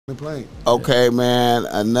plane. Okay, man.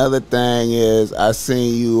 Another thing is I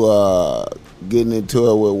seen you getting into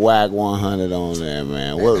it with Wack 100 on there,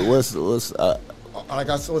 man. What's like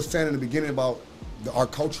I was saying in the beginning about our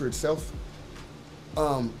culture itself.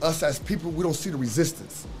 Us as people, we don't see the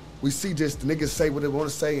resistance. We see just the niggas say what they want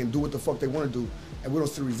to say and do what the fuck they want to do, and we don't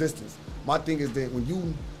see the resistance. My thing is that when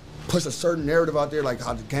you push a certain narrative out there, like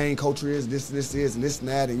how the gang culture is, this is, and this and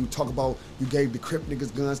that, and you talk about you gave the Crip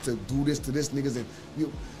niggas guns to do this to this niggas, and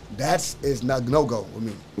is not no-go with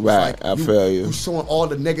me. Right, like I feel you. You showing all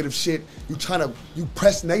the negative shit, you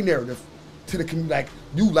pressing their narrative to the community,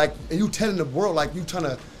 and you telling the world like you trying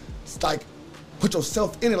to like put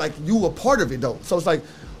yourself in it, like you a part of it though. So it's like,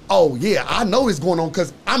 oh yeah, I know it's going on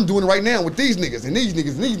because I'm doing it right now with these niggas and these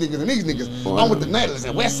niggas and these niggas and these niggas. Wow. I'm with the Nighters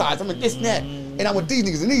and West Sides. I'm with this and that, and I'm with these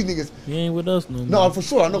niggas and these niggas. You ain't with us no more. No, for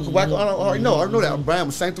sure. I know. I already know that. Brian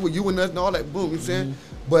was same thing with you and us and all that. Boom. You know what I'm saying?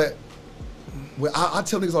 But I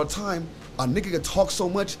tell niggas all the time, a nigga can talk so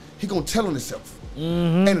much, he gonna tell on himself.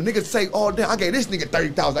 And the nigga say, oh damn, I gave this nigga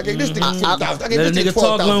 30,000, I gave this nigga 50,000, I gave this nigga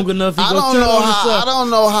 12,000. Talk long enough, he I don't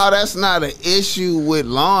know how that's not an issue with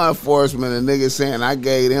law enforcement. A nigga saying I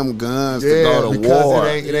gave them guns to go to war.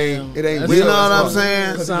 It ain't real. You know what I'm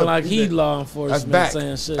saying? It sound like he law enforcement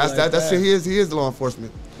saying shit like that. That's it. He is law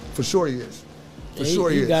enforcement. For sure he is. For sure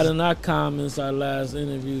he is. He got in our comments our last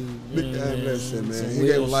interview. Listen, man. He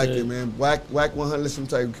didn't like it, man. Whack 100, listen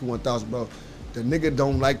to Q1000, bro. The nigga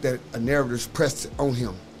don't like that a narrative is pressed on him. You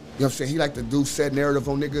know what I'm saying? He like to do said narrative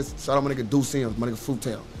on niggas. Shout out my nigga Deuce Sims, my nigga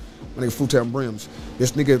Fruitown. My nigga Fruitown Brims.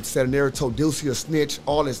 This nigga said a narrative, told Dilsey a snitch,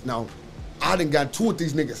 all this. Now, I done got two with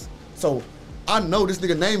these niggas. So, I know this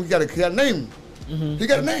nigga name, he got a name. He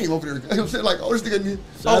got a name over there. You know what I'm saying? Like, oh, this nigga.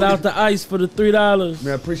 Shout out to Ice for the $3.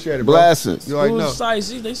 Man, appreciate it, bro. Blessings. You already know. They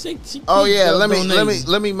say oh yeah, let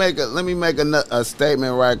me make a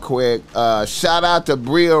statement right quick. Shout out to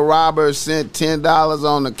Bria Roberts, sent $10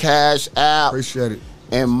 on the Cash App. Appreciate it.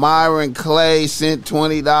 And Myron Clay sent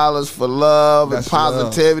 $20 for love and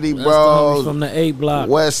positivity, bros. That's from the 8 block.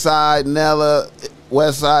 Westside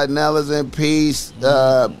Nella's in peace,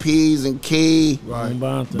 Peas and Key.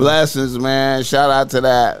 Right. Blessings, man. Shout out to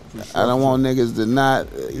that. I don't want niggas to not,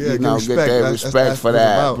 get their respect for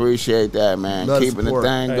that. Appreciate that, man. Love keeping the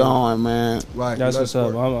thing going, man. Right. That's what's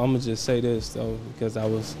up. I'm gonna just say this though, because I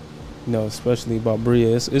was, especially about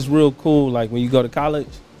Bria. It's real cool. Like when you go to college.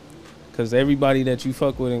 Because everybody that you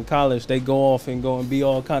fuck with in college, they go off and go and be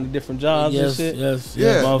all kind of different jobs and shit.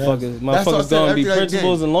 Motherfuckers go and be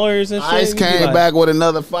principals and lawyers and shit. Ice came back with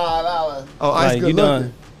another $5. Oh, Ice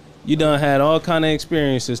good you done had all kind of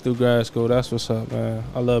experiences through grad school. That's what's up, man.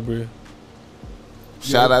 I love Bria.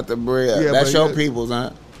 Shout out to Bria. Yeah, that's your people's,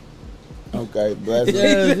 huh? Okay, bless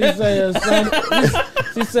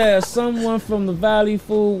she said someone from the Valley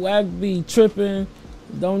Food Wack be tripping.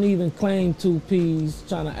 Don't even claim 2Ps,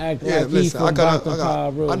 trying to act like he from Brockton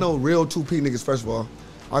Power Road. I know real 2P niggas, first of all.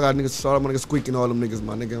 I got niggas, shout out my niggas Squeaking, all them niggas,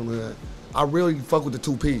 my nigga. I really fuck with the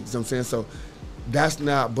 2Ps, you know what I'm saying? So that's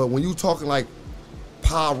not, but when you talking like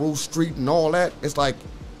Power Road Street and all that, it's like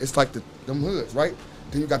them hoods, right?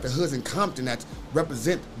 Then you got the hoods in Compton that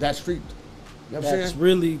represent that street. You know what I'm saying? That's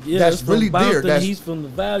really, that's really there. He's from the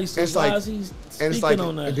Valley, so why is he speaking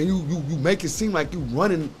on that? And then you make it seem like you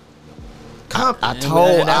running I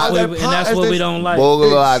told that's what we don't like.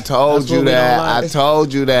 Boogaloo, I told you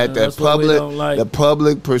that the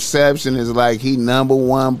public perception is like he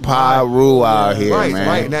 #1 Pyru out here, man.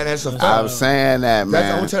 Right, that's a fact. I'm saying that, man.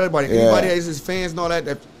 That's I want to tell everybody. Anybody that is his fans and all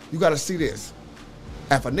that you got to see this.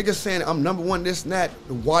 If a nigga saying I'm #1 this and that,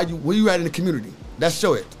 where you at in the community? That's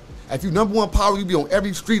show it. If you #1 Power, you be on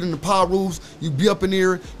every street in the Power Rules. You be up in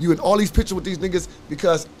here. You in all these pictures with these niggas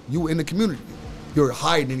because you in the community. You're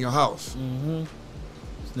hiding in your house.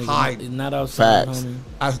 Hiding. Not outside, Facts.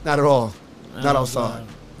 homie. Not at all. Not outside.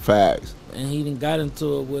 Facts. And he done got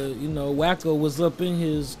into it with, Wacko was up in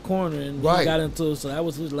his corner and he got into it, so that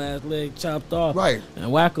was his last leg chopped off. Right. And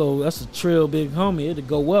Wacko, that's a trill big homie. It'd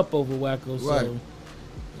go up over Wacko, so right. you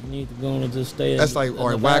need to go and just stay. That's like, all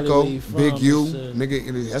right, Wacko, Big U,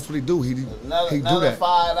 nigga, that's what he do. He do that.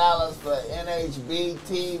 $5 for NHB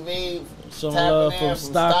TV. Some love from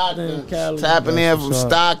Stockton, Cali. Tapping in from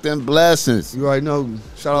Stockton, blessings. You already know.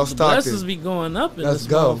 Shout out Stockton. Blessings be going up in Let's this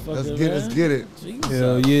go. motherfucker, Let's get it.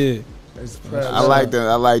 Hell yeah.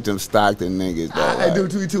 I like them Stockton niggas. Though, I do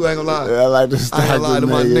too. I ain't gonna lie. I like the Stockton niggas. I ain't gonna lie to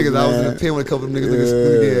my niggas. Man. I was in the pen with a couple of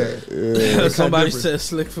niggas. Yeah. Somebody said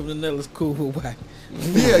Slick from the Nellis cool with Wack.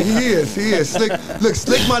 Yeah, he is. Slick, look,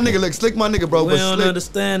 Slick my nigga, bro. We don't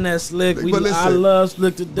understand that Slick. I love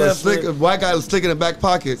Slick to death. But Slick, white guy Slick in the back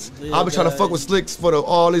pockets. I've been trying to fuck with Slick for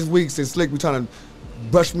all these weeks, and Slick be trying to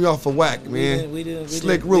brushed me off for whack, man.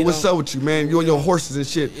 Slick Root, what's up with you, man? You on your horses and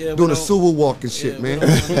shit, doing a Suwa walk and shit, man.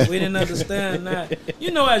 We didn't understand that.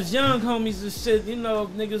 You know, as young homies and shit, you know,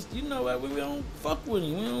 niggas, you know, we don't fuck with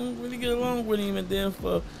him. We don't really get along with him. And then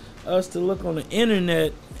for us to look on the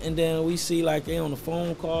internet and then we see like they on a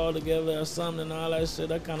phone call together or something and all that shit,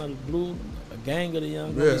 that kind of blew a gang of the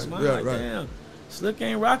young homies' mind. Like, damn. Slick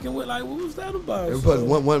ain't rocking with, like, what was that about? It was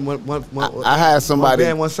one. I had somebody. One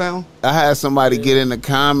band, one sound. I had somebody get in the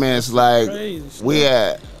comments like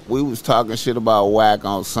we was talking shit about Wack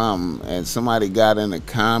on something, and somebody got in the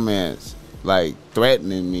comments like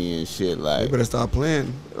threatening me and shit. Like, you better stop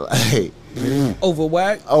playing. Like over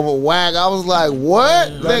Wack. Over Wack. I was like, what,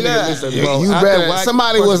 nigga? Listen, bro, you better. Wack,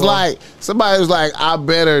 somebody was like, I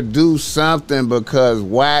better do something because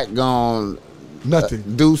Wack gon'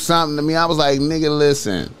 nothing. Do something to me. I was like, nigga,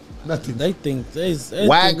 listen. Nothing. They think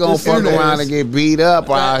Wack gonna fuck around and get beat up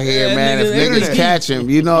out here, man. If niggas catch him,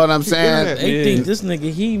 you know what I'm saying? They think this nigga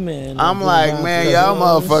He-Man. I'm like, man, y'all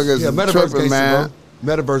motherfuckers tripping, man. Bro.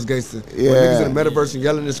 Metaverse gangster. Yeah. When niggas in the metaverse and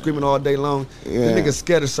yelling and screaming all day long. Yeah. The niggas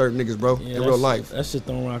scared of certain niggas, bro, in real life. That shit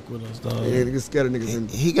don't rock with us, dog. Yeah, niggas scared of niggas.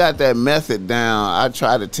 He got that method down. I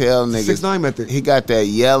try to tell niggas. 6ix9ine method. He got that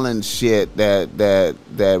yelling shit, that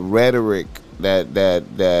rhetoric.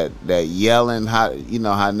 That yelling, how you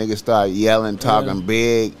know how niggas start yelling, talking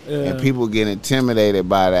big, and people get intimidated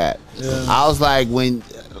by that. I was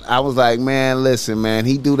like, man, listen, man,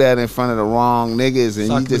 he do that in front of the wrong niggas,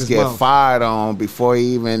 and you just get fired on before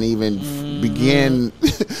he even begin.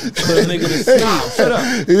 Put a nigga to sleep. Shut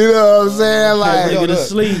up. You know what I'm saying? Like, nigga to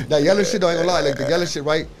sleep. That yelling shit, don't even lie. Like the yelling shit,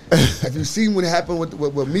 right? Have you seen what happened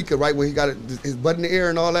with Mika, right? Where he got his butt in the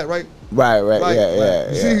air and all that, right? Right. Yeah.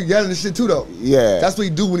 You see, he yelling this shit too, though. Yeah. That's what he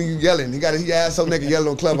do when he yelling. He ass some nigga yelling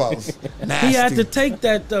on Clubhouse. Nasty. He had to take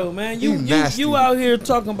that though, man. You out here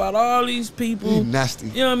talking about all these people. He nasty.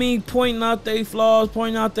 You know what I mean? Pointing out their flaws,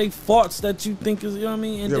 pointing out their faults that you think is, you know what I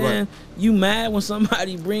mean? And then you mad when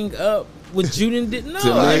somebody bring up what you didn't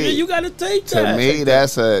know. You gotta take that. To me,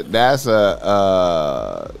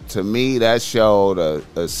 to me that showed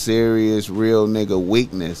a serious real nigga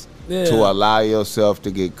weakness. To allow yourself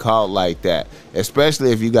to get caught like that,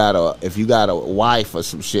 especially if you got a wife or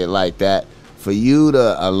some shit like that, for you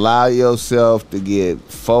to allow yourself to get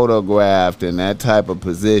photographed in that type of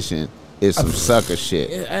position is some sucker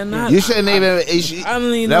shit. You shouldn't even. I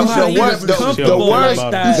don't even know how he was comfortable like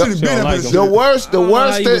that. The worst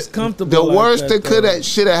that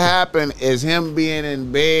should have happened is him being in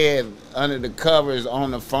bed under the covers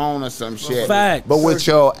on the phone or some shit. Fact. But with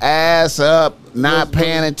your ass up, not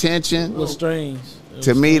paying attention. Was strange.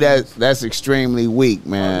 To me, that's extremely weak,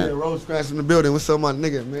 man. Rose Crash in the building. What's up, my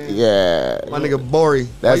nigga, man? Yeah. My nigga Bori.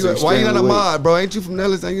 Why you not a mod, bro? Ain't you from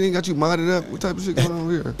Nellis? You ain't got you modded up? What type of shit going on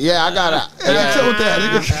here? Yeah, I got to.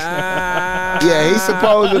 Yeah, he's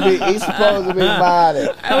supposed to be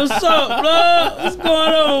modded. Hey, what's up, bro? What's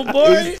going on, Bori?